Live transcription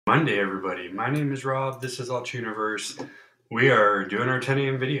Monday, everybody. My name is Rob. This is Altuniverse. We are doing our 10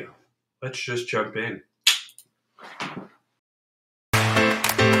 a.m. video. Let's just jump in.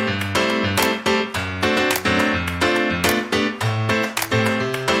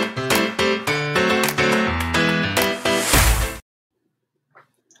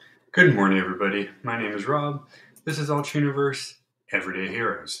 Good morning, everybody. My name is Rob. This is Altuniverse Everyday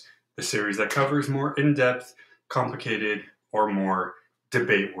Heroes, the series that covers more in-depth, complicated, or more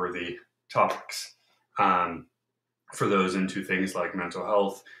debate-worthy topics. For those into things like mental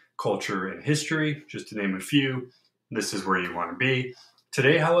health, culture, and history, just to name a few, this is where you want to be.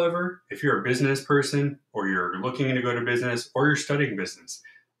 Today, however, if you're a business person, or you're looking to go to business, or you're studying business,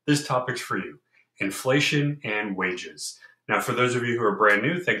 this topic's for you: inflation and wages. Now, for those of you who are brand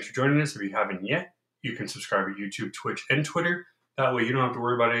new, thanks for joining us. If you haven't yet, you can subscribe at YouTube, Twitch, and Twitter. That way you don't have to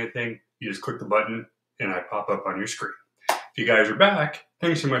worry about anything. You just click the button and I pop up on your screen. If you guys are back,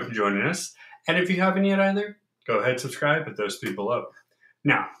 thanks so much for joining us. And if you haven't yet either, go ahead, subscribe at those three below.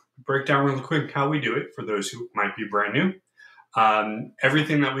 Now, break down real quick how we do it for those who might be brand new.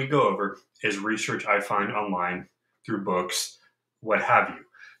 Everything that we go over is research I find online through books, what have you.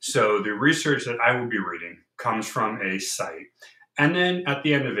 So the research that I will be reading comes from a site. And then at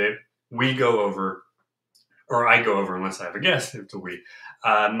the end of it, we go over, or I go over, unless I have a guest, it's a we,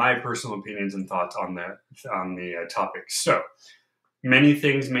 my personal opinions and thoughts on the topic. So many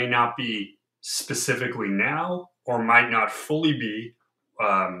things may not be specifically now, or might not fully be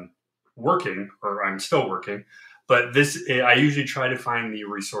working, or I'm still working. But this, I usually try to find the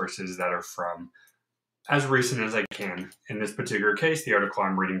resources that are from as recent as I can. In this particular case, the article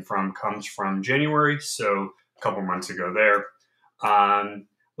I'm reading from comes from January, so a couple months ago there.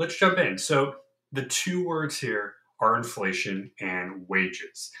 Let's jump in. So the two words here are inflation and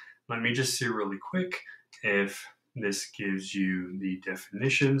wages. Let me just see really quick if this gives you the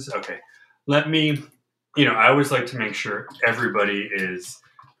definitions. Okay, let me, I always like to make sure everybody is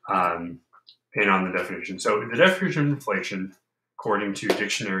in on the definition. So the definition of inflation, according to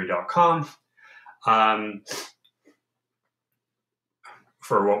dictionary.com,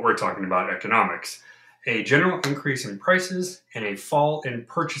 for what we're talking about, economics, a general increase in prices and a fall in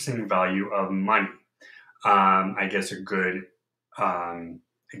purchasing value of money. I guess a good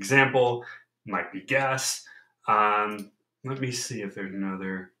example might be gas. Let me see if there's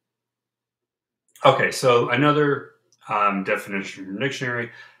another. Okay, so another definition from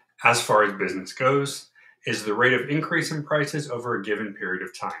dictionary, as far as business goes, is the rate of increase in prices over a given period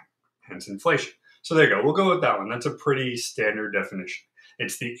of time, hence inflation. So there you go. We'll go with that one. That's a pretty standard definition.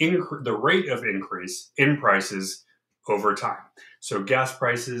 It's the rate of increase in prices over time. So gas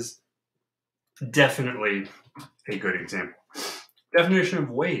prices, definitely a good example. Definition of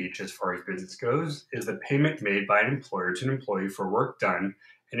wage, as far as business goes, is the payment made by an employer to an employee for work done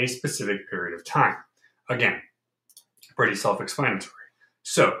in a specific period of time. Again, pretty self-explanatory.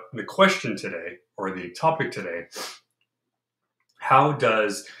 So the question today, or the topic today, how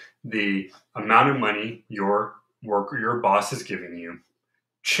does the amount of money your boss is giving you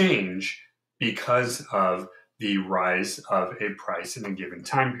change because of the rise of a price in a given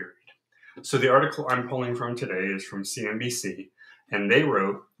time period? So the article I'm pulling from today is from CNBC, and they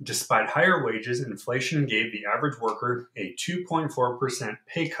wrote, despite higher wages, inflation gave the average worker a 2.4%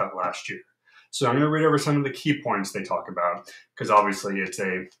 pay cut last year. So I'm going to read over some of the key points they talk about, because obviously it's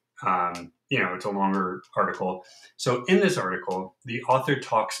it's a longer article. So in this article, the author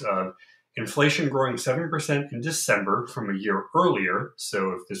talks of inflation growing 7% in December from a year earlier.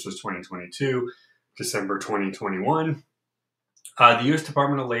 So if this was 2022, December 2021, the U.S.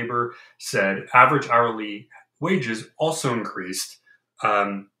 Department of Labor said average hourly wages also increased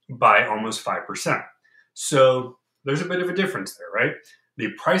by almost 5%. So there's a bit of a difference there, right?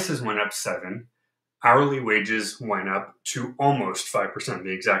 The prices went up 7%. Hourly wages went up to almost 5%.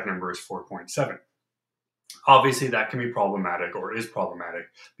 The exact number is 4.7. Obviously, that can be problematic, or is problematic,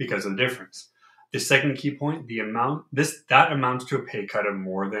 because of the difference. The second key point, that amounts to a pay cut of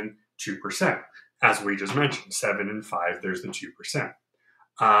more than 2%. As we just mentioned, 7 and 5, there's the 2%.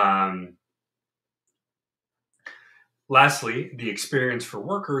 Lastly, the experience for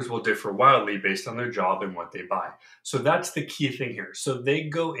workers will differ wildly based on their job and what they buy. So that's the key thing here. So they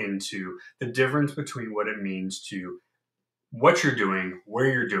go into the difference between what it means to what you're doing, where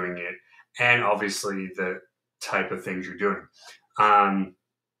you're doing it, and obviously the type of things you're doing.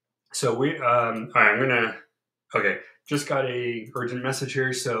 So we, all right, just got a urgent message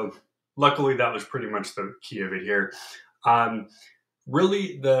here. So luckily that was pretty much the key of it here.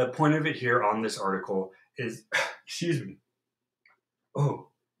 Really the point of it here on this article is, excuse me.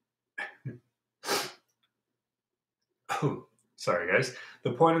 Sorry, guys.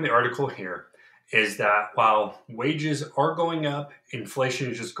 The point of the article here is that while wages are going up,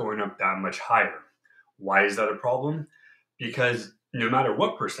 inflation is just going up that much higher. Why is that a problem? Because no matter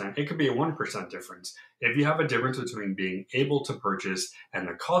what percent, it could be a 1% difference. If you have a difference between being able to purchase and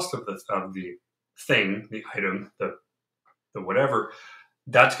the cost of the thing, the item, the whatever,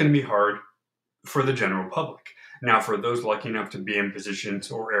 that's going to be hard for the general public. Now, for those lucky enough to be in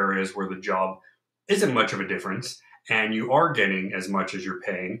positions or areas where the job isn't much of a difference and you are getting as much as you're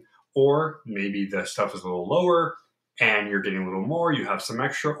paying, or maybe the stuff is a little lower and you're getting a little more, you have some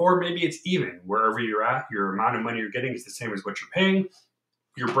extra, or maybe it's even. Wherever you're at, your amount of money you're getting is the same as what you're paying.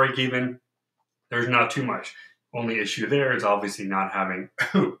 You're break even. There's not too much. Only issue there is obviously not having,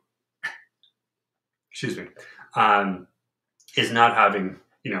 excuse me, is not having,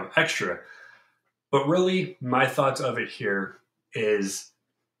 extra. But really, my thoughts of it here is,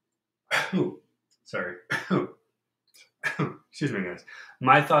 sorry, excuse me, guys.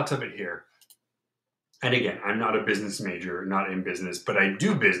 My thoughts of it here, and again, I'm not a business major, not in business, but I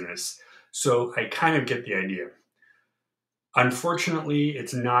do business, so I kind of get the idea. Unfortunately,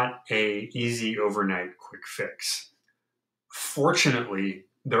 it's not a easy overnight quick fix. Fortunately,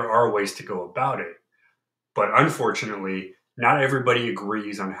 there are ways to go about it, but unfortunately, not everybody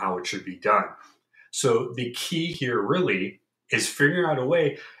agrees on how it should be done. So the key here really is figuring out a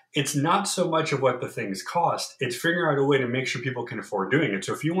way. It's not so much of what the things cost, it's figuring out a way to make sure people can afford doing it.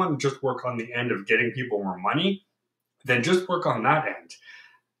 So if you want to just work on the end of getting people more money, then just work on that end.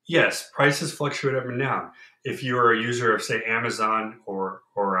 Yes, prices fluctuate up and down. If you're a user of, say, Amazon or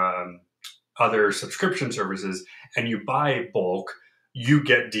other subscription services and you buy bulk, you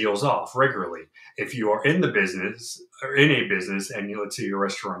get deals off regularly. If you are in the business or in a business and let's say you're a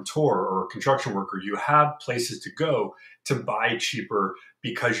restaurateur or a construction worker, you have places to go to buy cheaper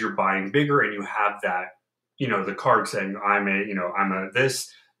because you're buying bigger and you have that, the card saying, I'm a this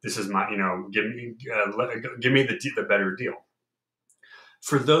is my, give me the better deal.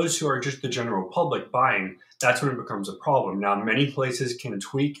 For those who are just the general public buying, that's when it becomes a problem. Now, many places can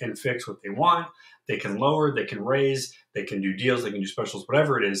tweak and fix what they want. They can lower, they can raise, they can do deals, they can do specials,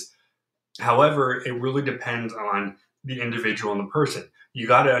 whatever it is. However, it really depends on the individual and the person. You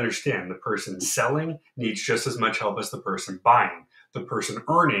got to understand the person selling needs just as much help as the person buying. The person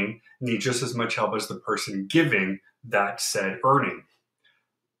earning needs just as much help as the person giving that said earning.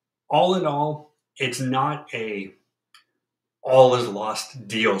 All in all, it's not a all is lost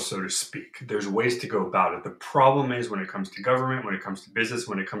deal, so to speak. There's ways to go about it. The problem is when it comes to government, when it comes to business,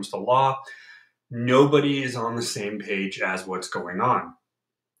 when it comes to law, nobody is on the same page as what's going on.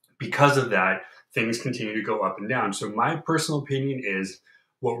 Because of that, things continue to go up and down. So my personal opinion is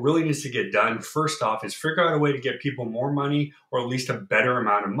what really needs to get done first off is figure out a way to get people more money or at least a better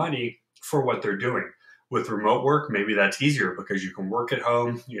amount of money for what they're doing. With remote work, maybe that's easier because you can work at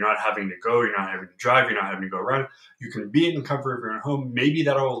home. You're not having to go. You're not having to drive. You're not having to go around. You can be in the comfort of your own home. Maybe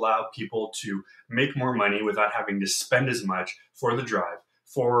that'll allow people to make more money without having to spend as much for the drive,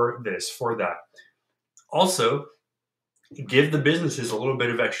 for this, for that. Also, give the businesses a little bit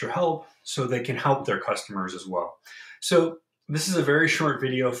of extra help so they can help their customers as well. So this is a very short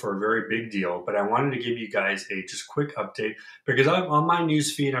video for a very big deal, but I wanted to give you guys a just quick update because on my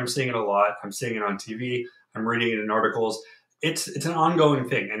news feed, I'm seeing it a lot. I'm seeing it on TV. I'm reading it in articles. It's an ongoing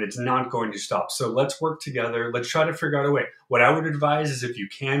thing and it's not going to stop. So let's work together. Let's try to figure out a way. What I would advise is if you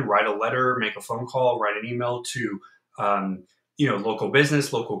can, write a letter, make a phone call, write an email to local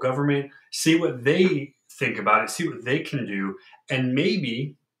business, local government, see what they think about it, see what they can do, and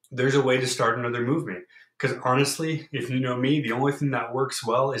maybe there's a way to start another movement. Because honestly, if you know me, the only thing that works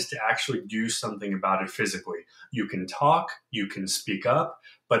well is to actually do something about it physically. You can talk, you can speak up,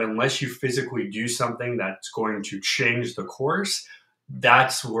 but unless you physically do something that's going to change the course,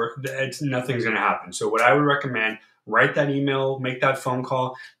 that's where nothing's going to happen. So what I would recommend, write that email, make that phone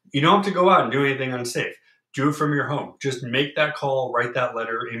call. You don't have to go out and do anything unsafe. Do it from your home. Just make that call, write that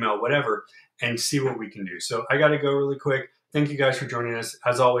letter, email, whatever, and see what we can do. So I got to go really quick. Thank you guys for joining us.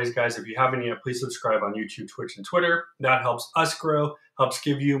 As always, guys, if you haven't yet, please subscribe on YouTube, Twitch, and Twitter. That helps us grow, helps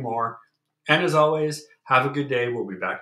give you more. And as always, have a good day. We'll be back